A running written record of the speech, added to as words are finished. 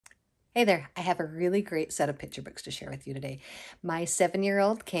Hey there, I have a really great set of picture books to share with you today. My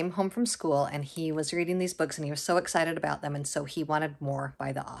 7-year-old came home from school and he was reading these books and he was so excited about them, and so he wanted more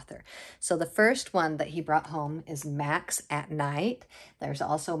by the author. So the first one that he brought home is Max at Night. There's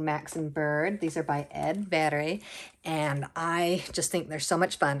also Max and Bird. These are by Ed Vere, and I just think they're so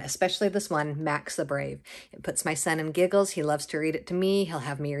much fun, especially this one, Max the Brave. It puts my son in giggles. He loves to read it to me. He'll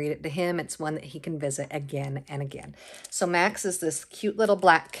have me read it to him. It's one that he can visit again and again. So Max is this cute little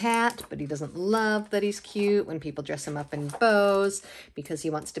black cat, but he doesn't love that he's cute when people dress him up in bows because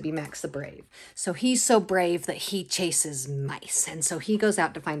he wants to be Max the Brave. So he's so brave that he chases mice. And so he goes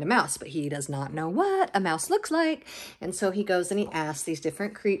out to find a mouse, but he does not know what a mouse looks like. And so he goes and he asks these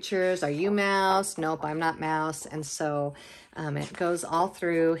different creatures, are you mouse? Nope, I'm not mouse. And so it goes all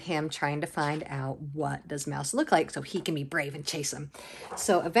through him trying to find out what does mouse look like so he can be brave and chase him.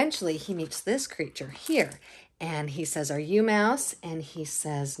 So eventually he meets this creature here. And he says, are you mouse? And he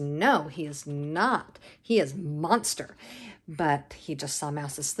says, no, he is not. He is monster. But he just saw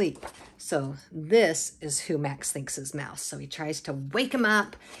mouse asleep. So this is who Max thinks is mouse. So he tries to wake him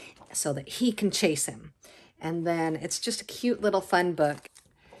up so that he can chase him. And then it's just a cute little fun book.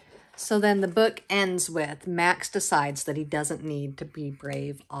 So then the book ends with Max decides that he doesn't need to be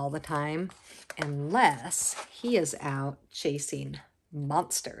brave all the time unless he is out chasing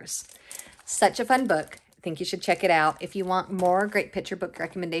monsters. Such a fun book. I think you should check it out. If you want more great picture book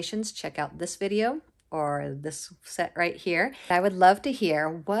recommendations, check out this video or this set right here. I would love to hear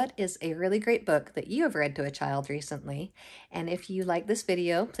what is a really great book that you have read to a child recently. And if you like this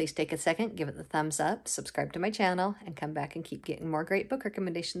video, please take a second, give it the thumbs up, subscribe to my channel, and come back and keep getting more great book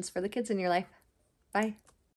recommendations for the kids in your life. Bye.